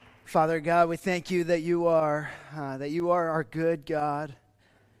Father God, we thank you that you are our good God.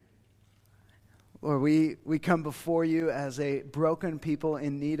 Lord, we come before you as a broken people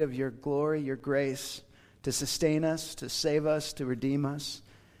in need of your glory, your grace, to sustain us, to save us, to redeem us.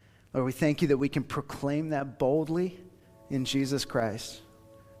 Lord, we thank you that we can proclaim that boldly in Jesus Christ.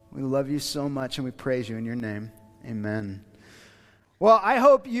 We love you so much and we praise you in your name. Amen. Well, I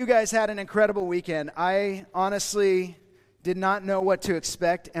hope you guys had an incredible weekend. I honestly did not know what to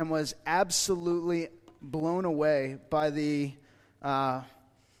expect and was absolutely blown away by the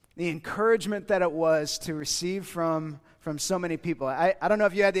encouragement that it was to receive from so many people. I don't know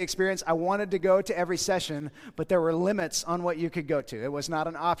if you had the experience. I wanted to go to every session, but there were limits on what you could go to. It was not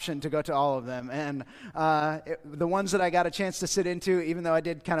an option to go to all of them. And the ones that I got a chance to sit into, even though I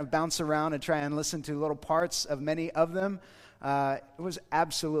did kind of bounce around and try and listen to little parts of many of them, it was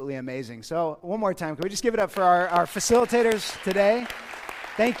absolutely amazing. So one more time, can we just give it up for our facilitators today?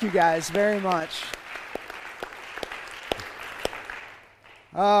 Thank you guys very much.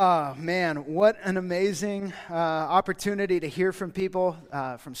 Oh, man, what an amazing opportunity to hear from people,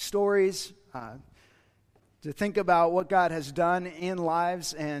 from stories, to think about what God has done in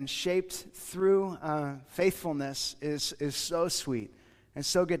lives and shaped through faithfulness is so sweet. And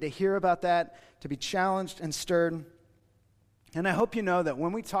so good to hear about that, to be challenged and stirred. And I hope you know that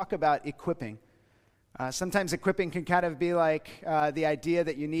when we talk about equipping, sometimes equipping can kind of be like the idea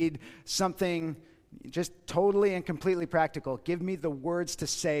that you need something just totally and completely practical. Give me the words to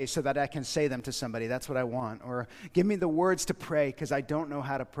say so that I can say them to somebody. That's what I want. Or give me the words to pray because I don't know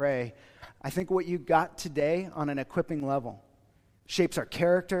how to pray. I think what you got today on an equipping level shapes our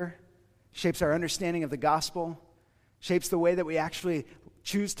character, shapes our understanding of the gospel, shapes the way that we actually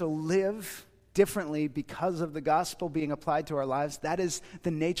choose to live differently because of the gospel being applied to our lives. That is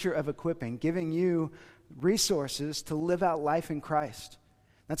the nature of equipping, giving you resources to live out life in Christ.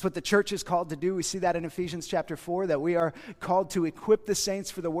 That's what the church is called to do. We see that in Ephesians chapter 4, that we are called to equip the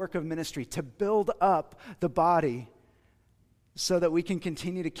saints for the work of ministry, to build up the body so that we can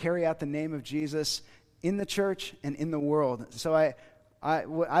continue to carry out the name of Jesus in the church and in the world. So I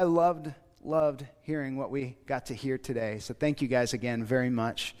loved hearing what we got to hear today. So thank you guys again very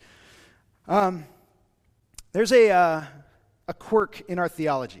much. There's a quirk in our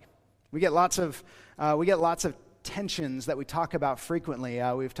theology. We get lots of tensions that we talk about frequently.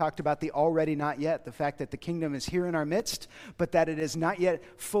 We've talked about the already not yet, the fact that the kingdom is here in our midst, but that it is not yet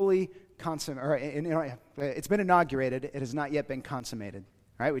fully consummated. It's been inaugurated, it has not yet been consummated.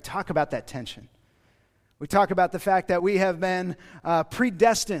 All right, we talk about that tension. We talk about the fact that we have been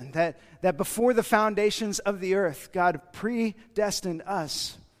predestined, that before the foundations of the earth, God predestined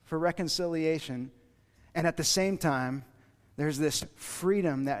us for reconciliation, and at the same time, there's this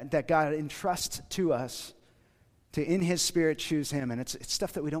freedom that God entrusts to us to, in His Spirit, choose Him. And it's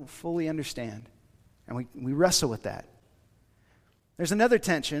stuff that we don't fully understand. And we wrestle with that. There's another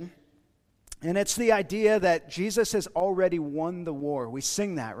tension, and it's the idea that Jesus has already won the war. We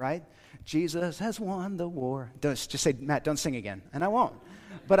sing that, right? Jesus has won the war. Just say, Matt, don't sing again. And I won't,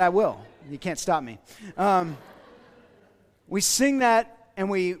 but I will. You can't stop me. We sing that, and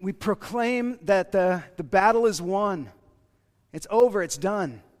we proclaim that the battle is won. It's over, it's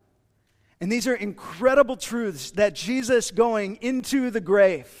done. And these are incredible truths that Jesus going into the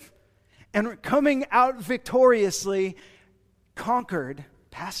grave and coming out victoriously conquered,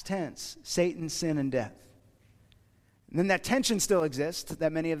 past tense, Satan, sin, and death. And then that tension still exists,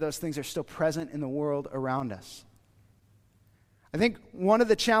 that many of those things are still present in the world around us. I think one of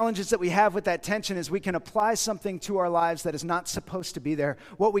the challenges that we have with that tension is we can apply something to our lives that is not supposed to be there.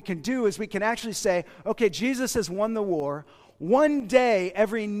 What we can do is we can actually say, okay, Jesus has won the war. One day,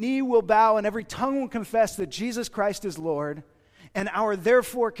 every knee will bow and every tongue will confess that Jesus Christ is Lord, and our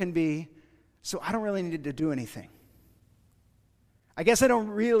therefore can be, so I don't really need to do anything. I guess I don't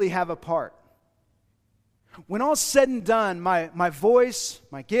really have a part. When all's said and done, my voice,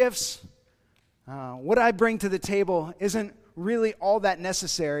 my gifts, what I bring to the table isn't really all that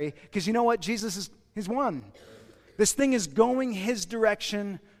necessary, because you know what? Jesus is won. This thing is going His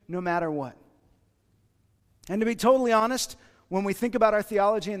direction no matter what. And to be totally honest, when we think about our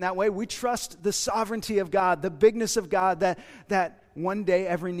theology in that way, we trust the sovereignty of God, the bigness of God, that one day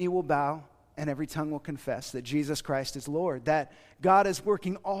every knee will bow and every tongue will confess that Jesus Christ is Lord, that God is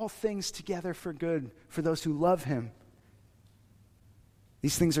working all things together for good for those who love Him.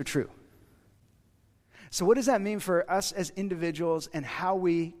 These things are true. So what does that mean for us as individuals and how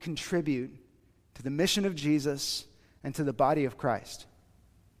we contribute to the mission of Jesus and to the body of Christ?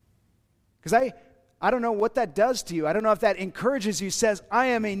 Because I don't know what that does to you. I don't know if that encourages you, says, I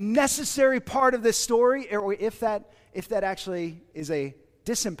am a necessary part of this story, or if that actually is a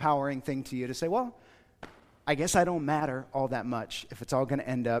disempowering thing to you to say, well, I guess I don't matter all that much if it's all going to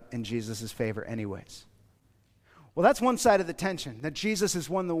end up in Jesus' favor anyways. Well, that's one side of the tension, that Jesus has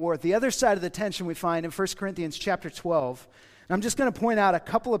won the war. The other side of the tension we find in 1 Corinthians chapter 12, and I'm just going to point out a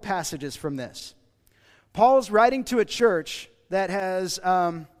couple of passages from this. Paul's writing to a church that has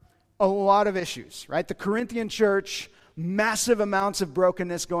a lot of issues, right? The Corinthian church, massive amounts of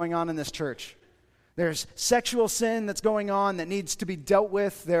brokenness going on in this church. There's sexual sin that's going on that needs to be dealt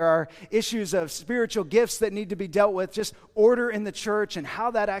with. There are issues of spiritual gifts that need to be dealt with, just order in the church and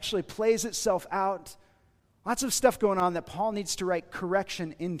how that actually plays itself out. Lots of stuff going on that Paul needs to write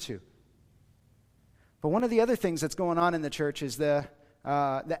correction into. But one of the other things that's going on in the church is the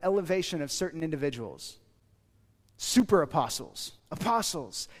elevation of certain individuals. Super apostles,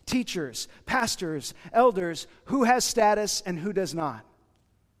 teachers, pastors, elders, who has status and who does not.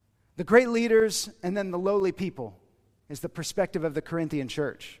 The great leaders and then the lowly people is the perspective of the Corinthian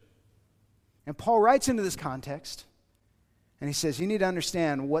church. And Paul writes into this context, and he says, you need to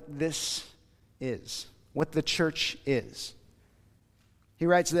understand what this is, what the church is. He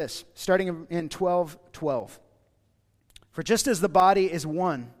writes this, starting in 12:12. For just as the body is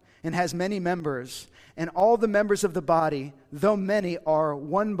one and has many members, and all the members of the body, though many, are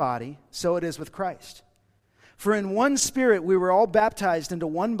one body, so it is with Christ. For in one Spirit we were all baptized into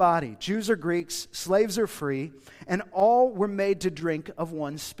one body, Jews or Greeks, slaves or free, and all were made to drink of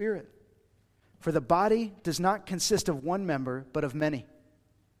one Spirit. For the body does not consist of one member, but of many.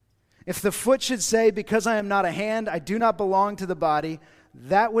 If the foot should say, because I am not a hand, I do not belong to the body,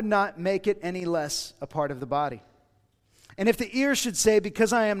 that would not make it any less a part of the body. And if the ear should say,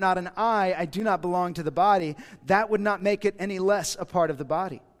 because I am not an eye, I do not belong to the body, that would not make it any less a part of the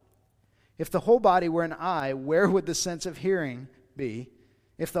body. If the whole body were an eye, where would the sense of hearing be?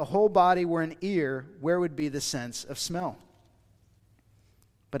 If the whole body were an ear, where would be the sense of smell?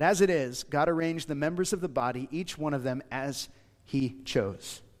 But as it is, God arranged the members of the body, each one of them as he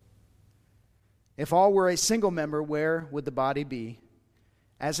chose. If all were a single member, where would the body be?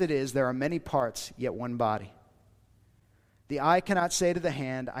 As it is, there are many parts, yet one body. The eye cannot say to the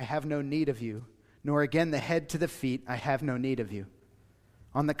hand, I have no need of you, nor again the head to the feet, I have no need of you.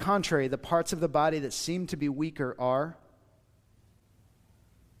 On the contrary, the parts of the body that seem to be weaker are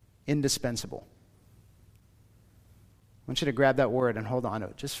indispensable. I want you to grab that word and hold on to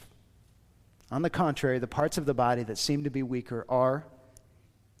it. Just on the contrary, the parts of the body that seem to be weaker are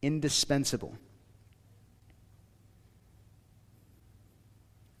indispensable.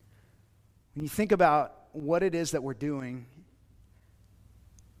 When you think about what it is that we're doing,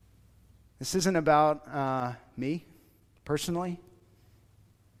 this isn't about me personally.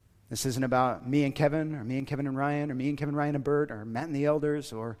 This isn't about me and Kevin, or me and Kevin and Ryan, or me and Kevin, Ryan and Bert, or Matt and the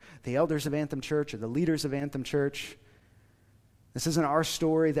elders, or the elders of Anthem Church, or the leaders of Anthem Church. This isn't our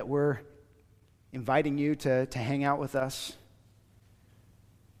story that we're inviting you to hang out with us.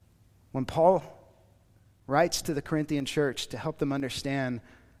 When Paul writes to the Corinthian church to help them understand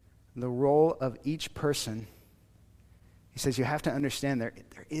the role of each person, he says you have to understand there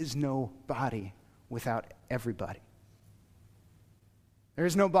is no body without everybody. There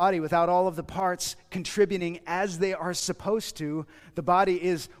is no body without all of the parts contributing as they are supposed to. The body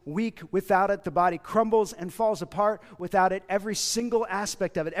is weak without it. The body crumbles and falls apart without it. Every single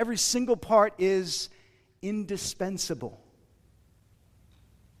aspect of it, every single part is indispensable.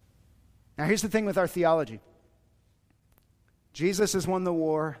 Now here's the thing with our theology. Jesus has won the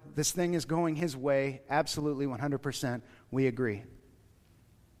war. This thing is going his way. Absolutely, 100%. We agree.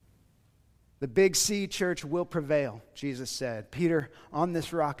 The big C church will prevail, Jesus said. Peter, on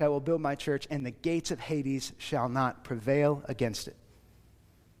this rock I will build my church, and the gates of Hades shall not prevail against it.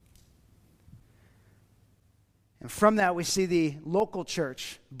 And from that we see the local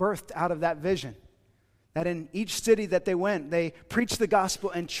church birthed out of that vision. That in each city that they went, they preached the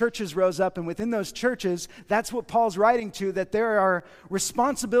gospel and churches rose up. And within those churches, that's what Paul's writing to, that there are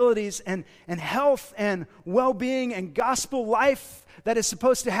responsibilities and health and well-being and gospel life that is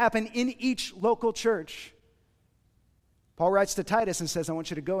supposed to happen in each local church. Paul writes to Titus and says, I want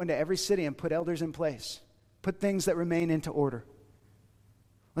you to go into every city and put elders in place. Put things that remain into order.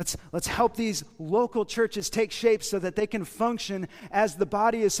 Let's help these local churches take shape so that they can function as the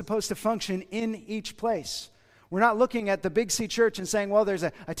body is supposed to function in each place. We're not looking at the Big C church and saying, well, there's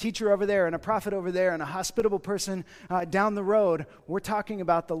a teacher over there and a prophet over there and a hospitable person down the road. We're talking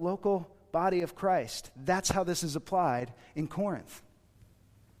about the local body of Christ. That's how this is applied in Corinth.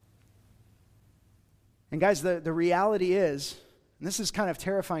 And guys, the reality is, and this is kind of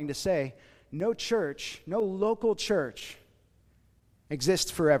terrifying to say, no church, no local church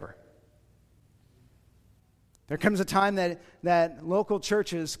exists forever. There comes a time that local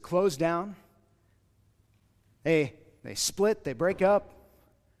churches close down. They split, they break up.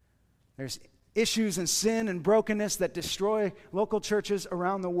 There's issues and sin and brokenness that destroy local churches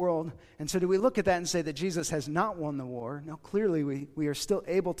around the world. And so do we look at that and say that Jesus has not won the war? No, clearly we are still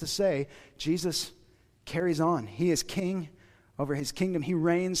able to say Jesus carries on. He is king over his kingdom. He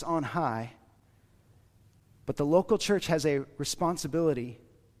reigns on high. But the local church has a responsibility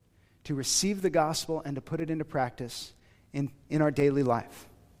to receive the gospel and to put it into practice in our daily life.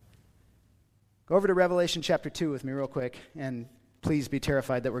 Go over to Revelation chapter 2 with me real quick, and please be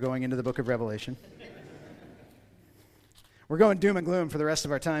terrified that we're going into the book of Revelation. We're going doom and gloom for the rest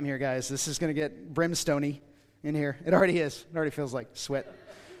of our time here, guys. This is going to get brimstone-y in here. It already is. It already feels like sweat,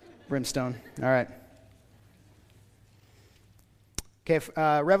 brimstone. All right. Okay,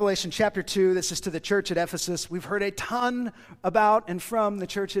 Revelation chapter 2, this is to the church at Ephesus. We've heard a ton about and from the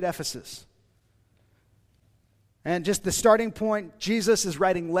church at Ephesus. And just the starting point, Jesus is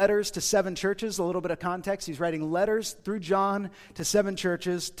writing letters to 7 churches. A little bit of context. He's writing letters through John to 7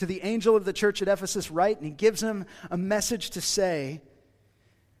 churches. To the angel of the church at Ephesus write, and he gives him a message to say,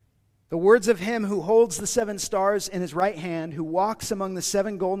 the words of him who holds the 7 stars in his right hand, who walks among the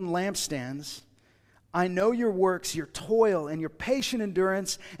 7 golden lampstands. I know your works, your toil, and your patient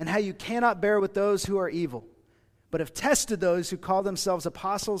endurance, and how you cannot bear with those who are evil, but have tested those who call themselves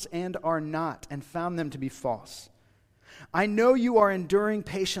apostles and are not, and found them to be false. I know you are enduring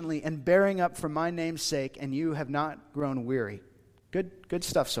patiently and bearing up for my name's sake, and you have not grown weary. Good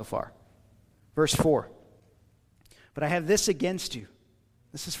stuff so far. Verse 4. But I have this against you.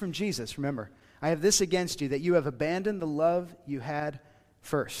 This is from Jesus, remember. I have this against you, that you have abandoned the love you had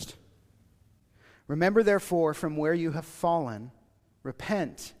first. Remember, therefore, from where you have fallen,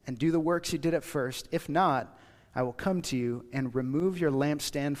 repent and do the works you did at first. If not, I will come to you and remove your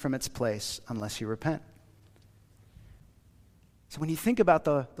lampstand from its place unless you repent. So when you think about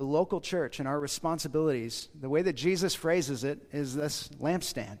the local church and our responsibilities, the way that Jesus phrases it is this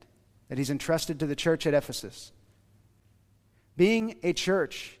lampstand that he's entrusted to the church at Ephesus. Being a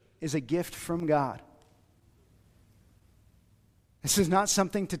church is a gift from God. This is not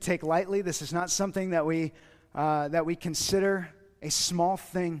something to take lightly. This is not something that we consider a small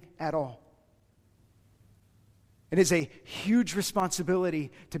thing at all. It is a huge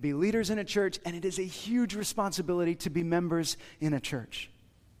responsibility to be leaders in a church, and it is a huge responsibility to be members in a church.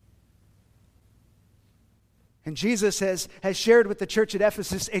 And Jesus has shared with the church at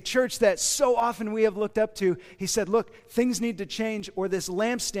Ephesus, a church that so often we have looked up to. He said, look, things need to change, or this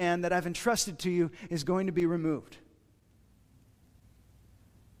lampstand that I've entrusted to you is going to be removed.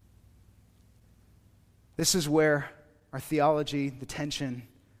 This is where our theology, the tension,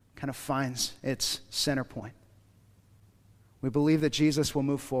 kind of finds its center point. We believe that Jesus will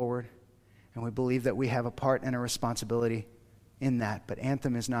move forward, and we believe that we have a part and a responsibility in that. But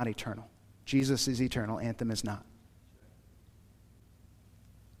Anthem is not eternal. Jesus is eternal. Anthem is not.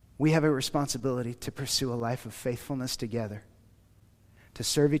 We have a responsibility to pursue a life of faithfulness together, to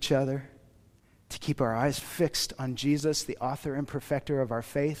serve each other, to keep our eyes fixed on Jesus, the author and perfecter of our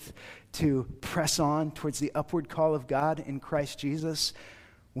faith, to press on towards the upward call of God in Christ Jesus.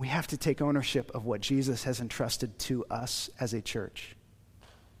 We have to take ownership of what Jesus has entrusted to us as a church.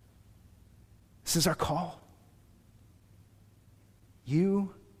 This is our call.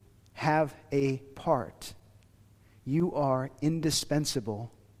 You have a part. You are indispensable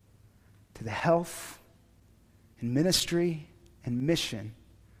to the health and ministry and mission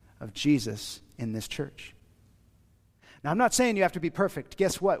of Jesus in this church. Now, I'm not saying you have to be perfect.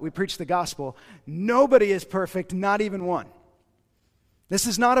 Guess what? We preach the gospel. Nobody is perfect, not even one. This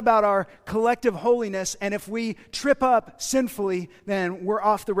is not about our collective holiness, and if we trip up sinfully, then we're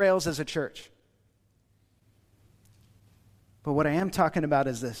off the rails as a church. But what I am talking about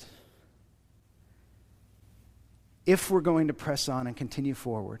is this. If we're going to press on and continue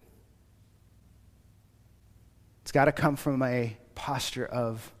forward, it's got to come from a posture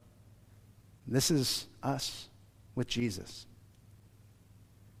of, this is us with Jesus.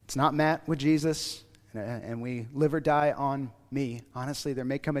 It's not Matt with Jesus, and we live or die on me. Honestly, there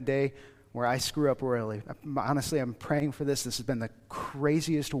may come a day where I screw up royally. Honestly, I'm praying for this. This has been the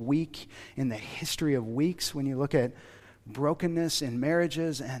craziest week in the history of weeks when you look at brokenness in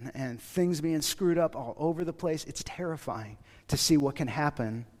marriages and things being screwed up all over the place. It's terrifying to see what can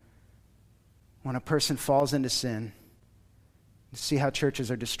happen when a person falls into sin, to see how churches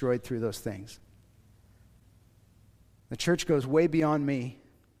are destroyed through those things. The church goes way beyond me.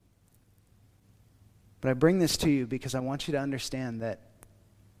 But I bring this to you because I want you to understand that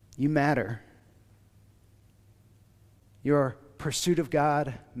you matter. Your pursuit of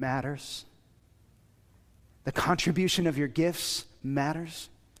God matters. The contribution of your gifts matters.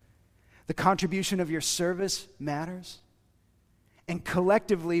 The contribution of your service matters. And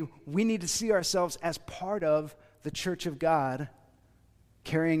collectively, we need to see ourselves as part of the church of God,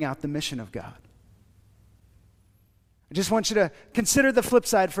 carrying out the mission of God. I just want you to consider the flip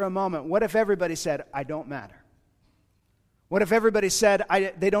side for a moment. What if everybody said, I don't matter? What if everybody said,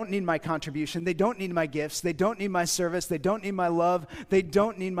 they don't need my contribution, they don't need my gifts, they don't need my service, they don't need my love, they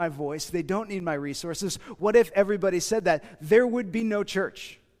don't need my voice, they don't need my resources? What if everybody said that? There would be no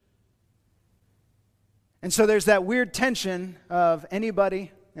church. And so there's that weird tension of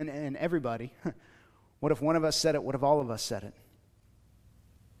anybody and everybody. What if one of us said it? What if all of us said it?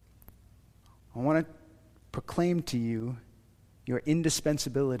 I want to proclaim to you your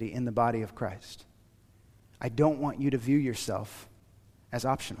indispensability in the body of Christ. I don't want you to view yourself as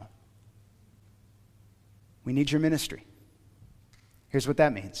optional. We need your ministry. Here's what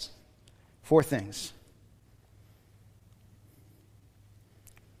that means. 4 things.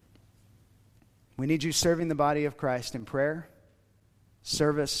 We need you serving the body of Christ in prayer,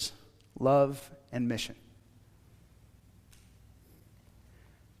 service, love, and mission.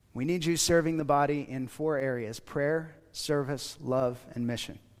 We need you serving the body in 4 areas: prayer, service, love, and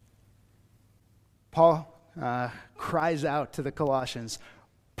mission. Paul cries out to the Colossians,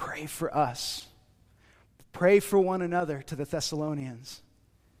 pray for us. Pray for one another to the Thessalonians.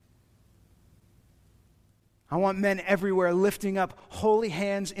 I want men everywhere lifting up holy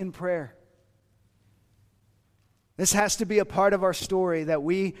hands in prayer. This has to be a part of our story, that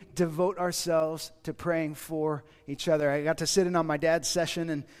we devote ourselves to praying for each other. I got to sit in on my dad's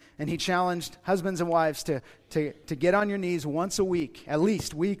session, and he challenged husbands and wives to get on your knees once a week, at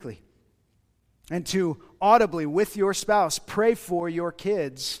least weekly, and to audibly, with your spouse, pray for your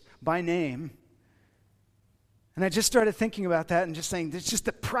kids by name. And I just started thinking about that and just saying, it's just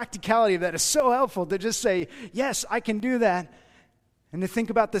the practicality of that is so helpful to just say, yes, I can do that. And to think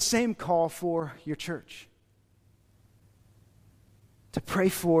about the same call for your church. To pray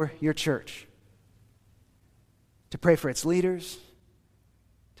for your church. To pray for its leaders.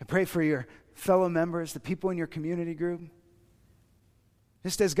 To pray for your fellow members, the people in your community group.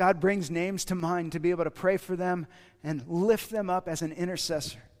 Just as God brings names to mind, to be able to pray for them and lift them up as an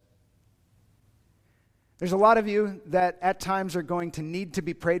intercessor. There's a lot of you that at times are going to need to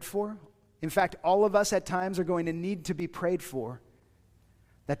be prayed for. In fact, all of us at times are going to need to be prayed for.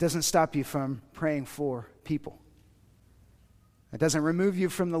 That doesn't stop you from praying for people. That doesn't remove you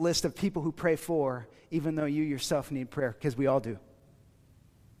from the list of people who pray for, even though you yourself need prayer, because we all do.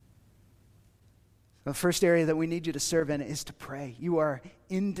 The first area that we need you to serve in is to pray. You are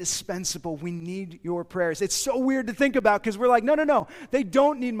indispensable. We need your prayers. It's so weird to think about because we're like, no, they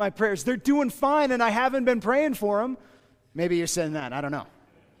don't need my prayers. They're doing fine and I haven't been praying for them. Maybe you're saying that. I don't know.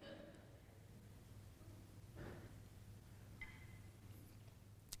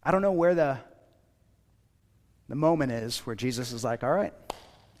 I don't know where the moment is where Jesus is like, all right,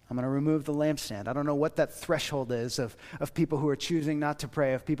 I'm going to remove the lampstand. I don't know what that threshold is of people who are choosing not to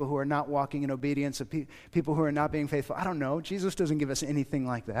pray, of people who are not walking in obedience, of people who are not being faithful. I don't know. Jesus doesn't give us anything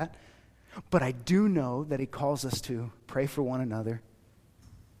like that. But I do know that he calls us to pray for one another,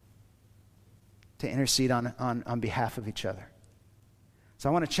 to intercede on behalf of each other. So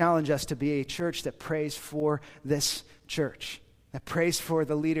I want to challenge us to be a church that prays for this church, that prays for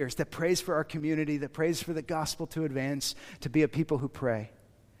the leaders, that prays for our community, that prays for the gospel to advance, to be a people who pray.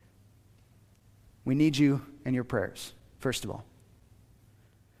 We need you and your prayers, first of all.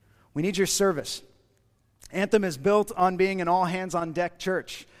 We need your service. Anthem is built on being an all-hands-on-deck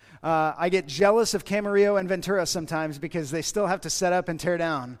church. I get jealous of Camarillo and Ventura sometimes because they still have to set up and tear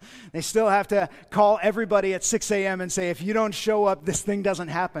down. They still have to call everybody at 6 a.m. and say, if you don't show up, this thing doesn't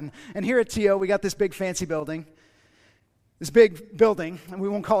happen. And here at TO, we got this big fancy building. This big building, and we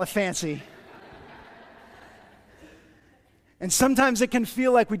won't call it fancy. And sometimes it can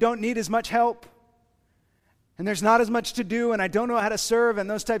feel like we don't need as much help. And there's not as much to do, and I don't know how to serve, and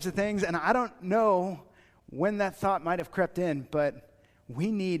those types of things. And I don't know when that thought might have crept in, but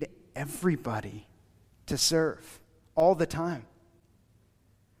we need everybody to serve all the time.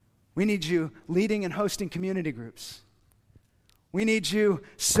 We need you leading and hosting community groups. We need you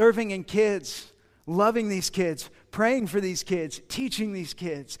serving in kids, loving these kids, praying for these kids, teaching these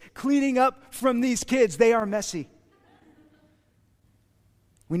kids, cleaning up from these kids. They are messy.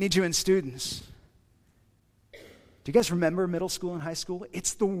 We need you in students. Do you guys remember middle school and high school?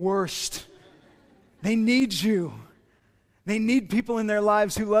 It's the worst. They need you. They need people in their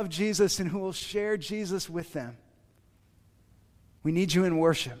lives who love Jesus and who will share Jesus with them. We need you in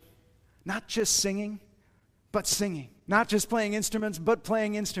worship. Not just singing, but singing. Not just playing instruments, but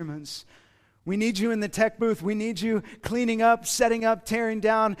playing instruments. We need you in the tech booth. We need you cleaning up, setting up, tearing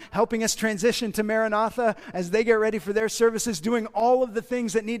down, helping us transition to Maranatha as they get ready for their services, doing all of the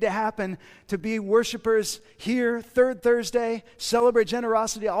things that need to happen to be worshipers here, Third Thursday, celebrate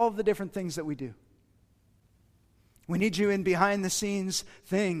generosity, all of the different things that we do. We need you in behind the scenes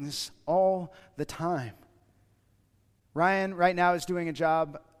things all the time. Ryan right now is doing a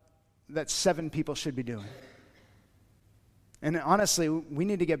job that 7 people should be doing. And honestly, we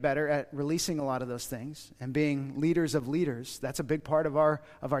need to get better at releasing a lot of those things and being leaders of leaders. That's a big part of our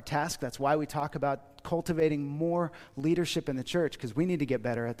task. That's why we talk about cultivating more leadership in the church, because we need to get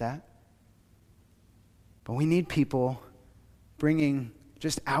better at that. But we need people bringing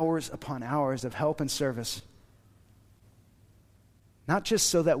just hours upon hours of help and service, not just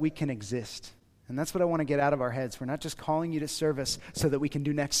so that we can exist. And that's what I want to get out of our heads. We're not just calling you to service so that we can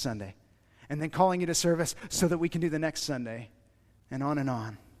do next Sunday, and then calling you to service so that we can do the next Sunday, and on and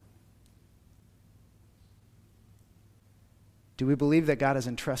on. Do we believe that God has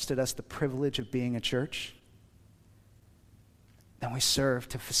entrusted us the privilege of being a church? Then we serve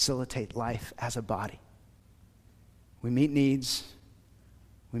to facilitate life as a body. We meet needs,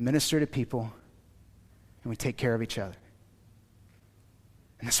 we minister to people, and we take care of each other.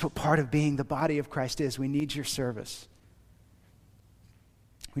 And that's what part of being the body of Christ is. We need your service.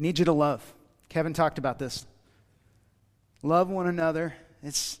 We need you to love. Kevin talked about this. Love one another.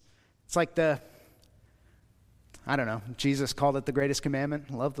 It's like Jesus called it the greatest commandment.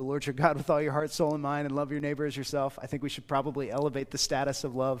 Love the Lord your God with all your heart, soul, and mind, and love your neighbor as yourself. I think we should probably elevate the status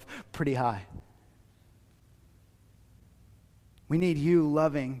of love pretty high. We need you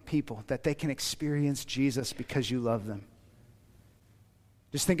loving people, that they can experience Jesus because you love them.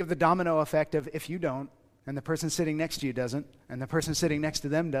 Just think of the domino effect of if you don't, and the person sitting next to you doesn't, and the person sitting next to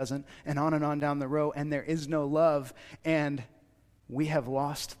them doesn't, and on down the row, and there is no love, and we have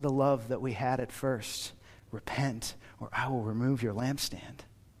lost the love that we had at first. Repent, or I will remove your lampstand.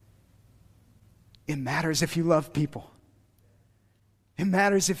 It matters if you love people. It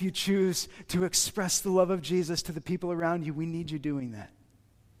matters if you choose to express the love of Jesus to the people around you. We need you doing that.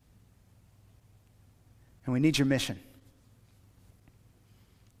 And we need your mission.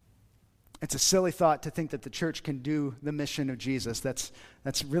 It's a silly thought to think that the church can do the mission of Jesus. That's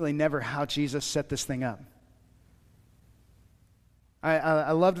really never how Jesus set this thing up.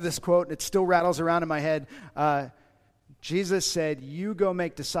 I loved this quote. It still rattles around in my head. Jesus said, "You go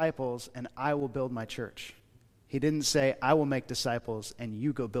make disciples and I will build my church." He didn't say, "I will make disciples and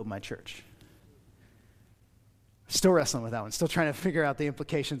you go build my church." Still wrestling with that one. Still trying to figure out the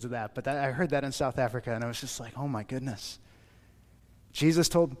implications of that. But I heard that in South Africa and I was just like, oh my goodness. Jesus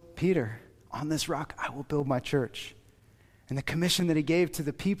told Peter, "On this rock I will build my church." And the commission that he gave to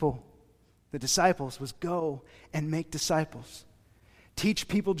the people, the disciples, was go and make disciples. Teach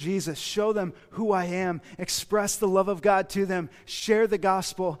people Jesus, show them who I am, express the love of God to them, share the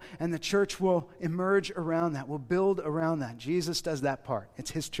gospel, and the church will emerge around that, will build around that. Jesus does that part.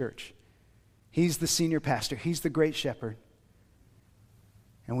 It's his church. He's the senior pastor. He's the great shepherd.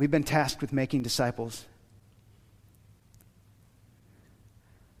 And we've been tasked with making disciples.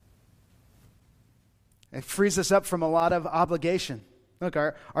 It frees us up from a lot of obligation. Look,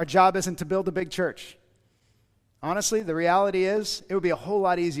 our job isn't to build a big church. Honestly, the reality is, it would be a whole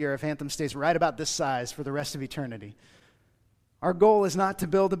lot easier if Anthem stays right about this size for the rest of eternity. Our goal is not to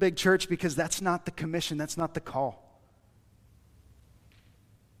build a big church because that's not the commission, that's not the call.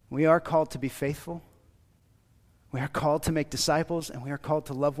 We are called to be faithful. We are called to make disciples, and we are called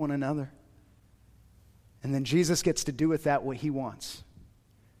to love one another. And then Jesus gets to do with that what he wants.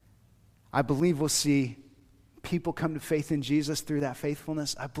 I believe we'll see people come to faith in Jesus through that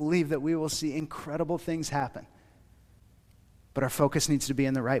faithfulness. I believe that we will see incredible things happen. But our focus needs to be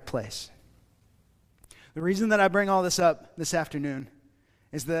in the right place. The reason that I bring all this up this afternoon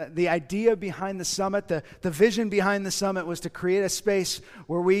is the idea behind the summit, the vision behind the summit was to create a space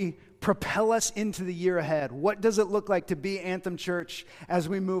where we propel us into the year ahead. What does it look like to be Anthem Church as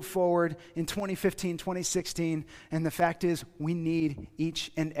we move forward in 2015, 2016? And the fact is, we need each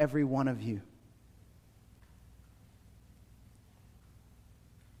and every one of you.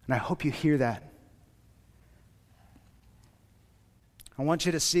 And I hope you hear that. I want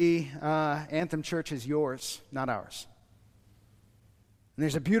you to see Anthem Church as yours, not ours. And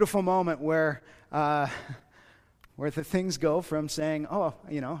there's a beautiful moment where the things go from saying,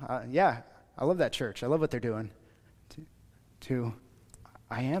 yeah, I love that church. I love what they're doing, to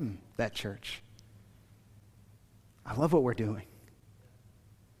I am that church. I love what we're doing.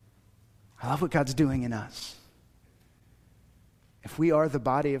 I love what God's doing in us. If we are the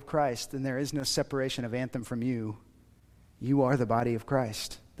body of Christ, then there is no separation of Anthem from you. You are the body of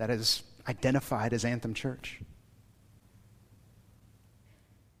Christ. That is, identified as Anthem Church.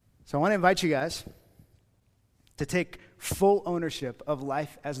 So I want to invite you guys to take full ownership of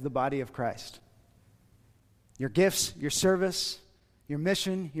life as the body of Christ. Your gifts, your service, your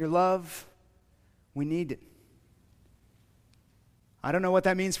mission, your love, we need it. I don't know what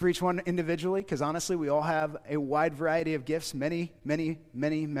that means for each one individually, because honestly, we all have a wide variety of gifts, many, many,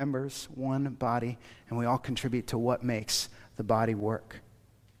 many members, one body, and we all contribute to what makes the body work.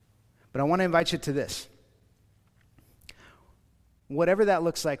 But I want to invite you to this. Whatever that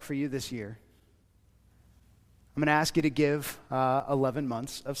looks like for you this year, I'm going to ask you to give 11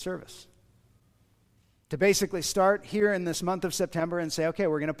 months of service. To basically start here in this month of September and say, okay,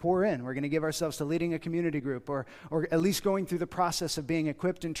 we're going to pour in. We're going to give ourselves to leading a community group or at least going through the process of being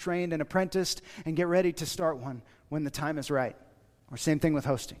equipped and trained and apprenticed and get ready to start one when the time is right. Or same thing with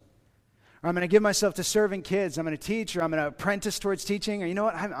hosting. Or I'm going to give myself to serving kids. I'm going to teach, or I'm going to apprentice towards teaching. Or you know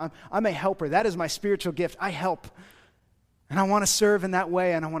what? I'm a helper. That is my spiritual gift. I help. And I want to serve in that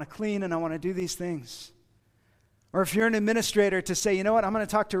way, and I want to clean, and I want to do these things. Or if you're an administrator, to say, you know what, I'm going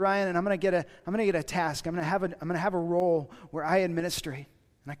to talk to Ryan, and I'm going to get a task. I'm going to have a role where I administrate,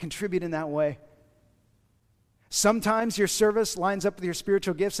 and I contribute in that way. Sometimes your service lines up with your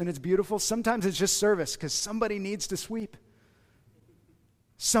spiritual gifts, and it's beautiful. Sometimes it's just service, because somebody needs to sweep.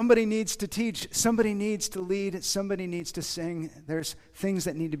 Somebody needs to teach. Somebody needs to lead. Somebody needs to sing. There's things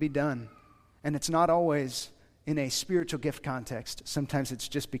that need to be done, and it's not always in a spiritual gift context. Sometimes it's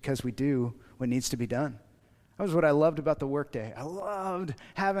just because we do what needs to be done. That was what I loved about the workday. I loved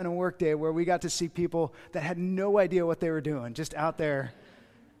having a workday where we got to see people that had no idea what they were doing, just out there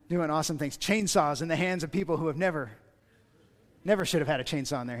doing awesome things. Chainsaws in the hands of people who have never should have had a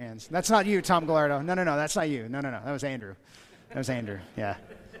chainsaw in their hands. That's not you, Tom Gallardo. No, that's not you. No, that was Andrew. Yeah.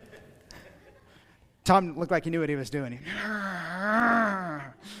 Tom looked like he knew what he was doing.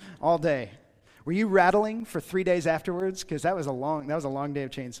 All day. Were you rattling for 3 days afterwards? Because that was a long day of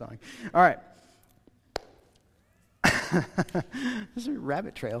chainsawing. All right. This is a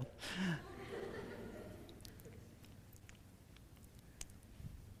rabbit trail.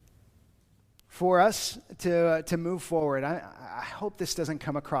 For us to move forward, I hope this doesn't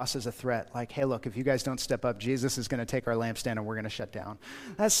come across as a threat. Like, hey, look, if you guys don't step up, Jesus is going to take our lampstand and we're going to shut down.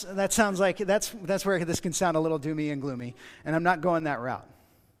 That sounds like that's where this can sound a little doomy and gloomy, and I'm not going that route.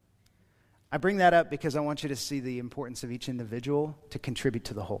 I bring that up because I want you to see the importance of each individual to contribute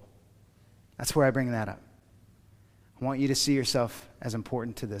to the whole. That's where I bring that up. I want you to see yourself as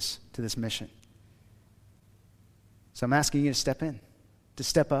important to this mission. So I'm asking you to step in, to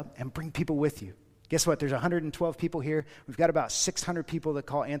step up and bring people with you. Guess what? There's 112 people here. We've got about 600 people that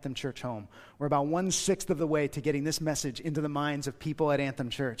call Anthem Church home. We're about 1/6 of the way to getting this message into the minds of people at Anthem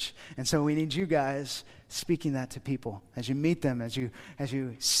Church. And so we need you guys speaking that to people as you meet them, as you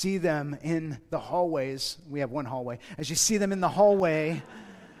see them in the hallways. We have one hallway. As you see them in the hallway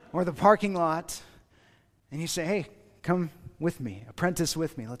or the parking lot, and you say, hey, come with me, apprentice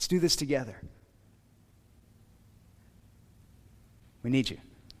with me. Let's do this together. We need you.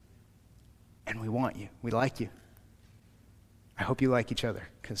 And we want you. We like you. I hope you like each other,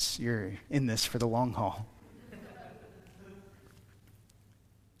 because you're in this for the long haul.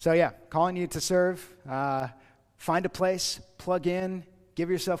 So yeah, calling you to serve. Find a place, plug in, give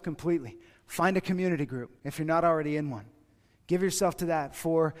yourself completely. Find a community group if you're not already in one. Give yourself to that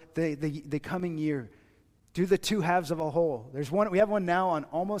for the coming year. Do the two halves of a whole. We have one now on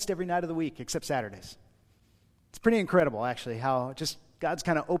almost every night of the week except Saturdays. It's pretty incredible, actually, how just God's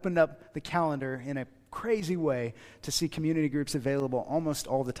kind of opened up the calendar in a crazy way to see community groups available almost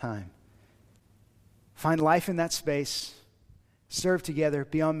all the time. Find life in that space. Serve together.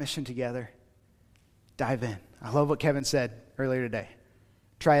 Be on mission together. Dive in. I love what Kevin said earlier today.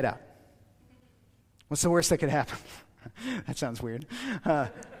 Try it out. What's the worst that could happen? That sounds weird.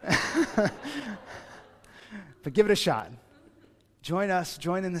 But give it a shot. Join us.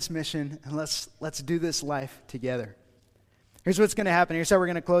 Join in this mission, and let's do this life together. Here's what's going to happen. Here's how we're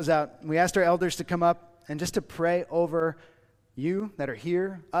going to close out. We asked our elders to come up and just to pray over you that are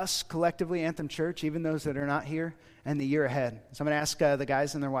here, us collectively, Anthem Church, even those that are not here, and the year ahead. So I'm going to ask the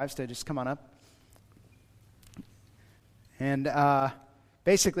guys and their wives to just come on up. And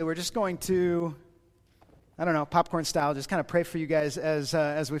basically, we're just going to, popcorn style, just kind of pray for you guys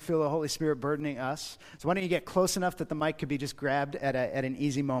as we feel the Holy Spirit burdening us. So why don't you get close enough that the mic could be just grabbed at an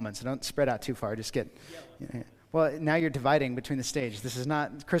easy moment. So don't spread out too far. Just get... Well, now you're dividing between the stage. This is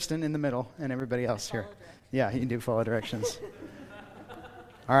not Kristen in the middle and everybody else here. Yeah, you can do follow directions.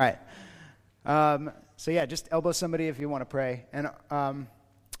 All right. So yeah, just elbow somebody if you want to pray. And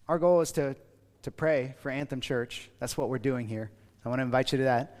our goal is to pray for Anthem Church. That's what we're doing here. I want to invite you to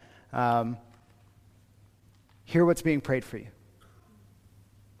that. hear what's being prayed for you.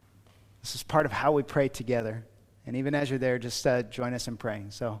 This is part of how we pray together. And even as you're there, just join us in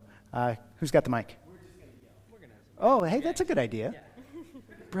praying. So who's got the mic? We're just going to yell. We're gonna Oh, hey, that's a good idea. Yeah.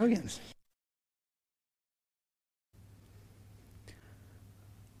 Brilliant.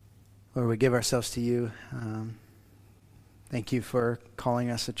 Lord, we give ourselves to you. Thank you for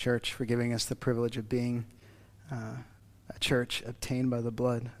calling us a church, for giving us the privilege of being a church obtained by the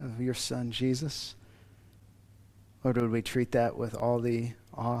blood of your Son, Jesus. Lord, would we treat that with all the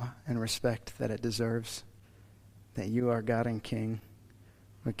awe and respect that it deserves, that you are God and King.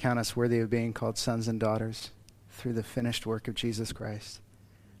 Would count us worthy of being called sons and daughters through the finished work of Jesus Christ,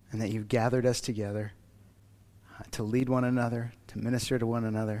 and that you've gathered us together to lead one another, to minister to one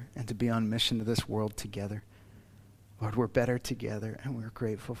another, and to be on mission to this world together. Lord, we're better together, and we're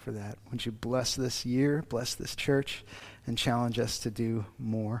grateful for that. Would you bless this year, bless this church, and challenge us to do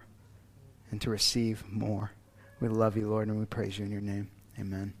more and to receive more. We love you, Lord, and we praise you in your name.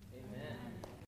 Amen.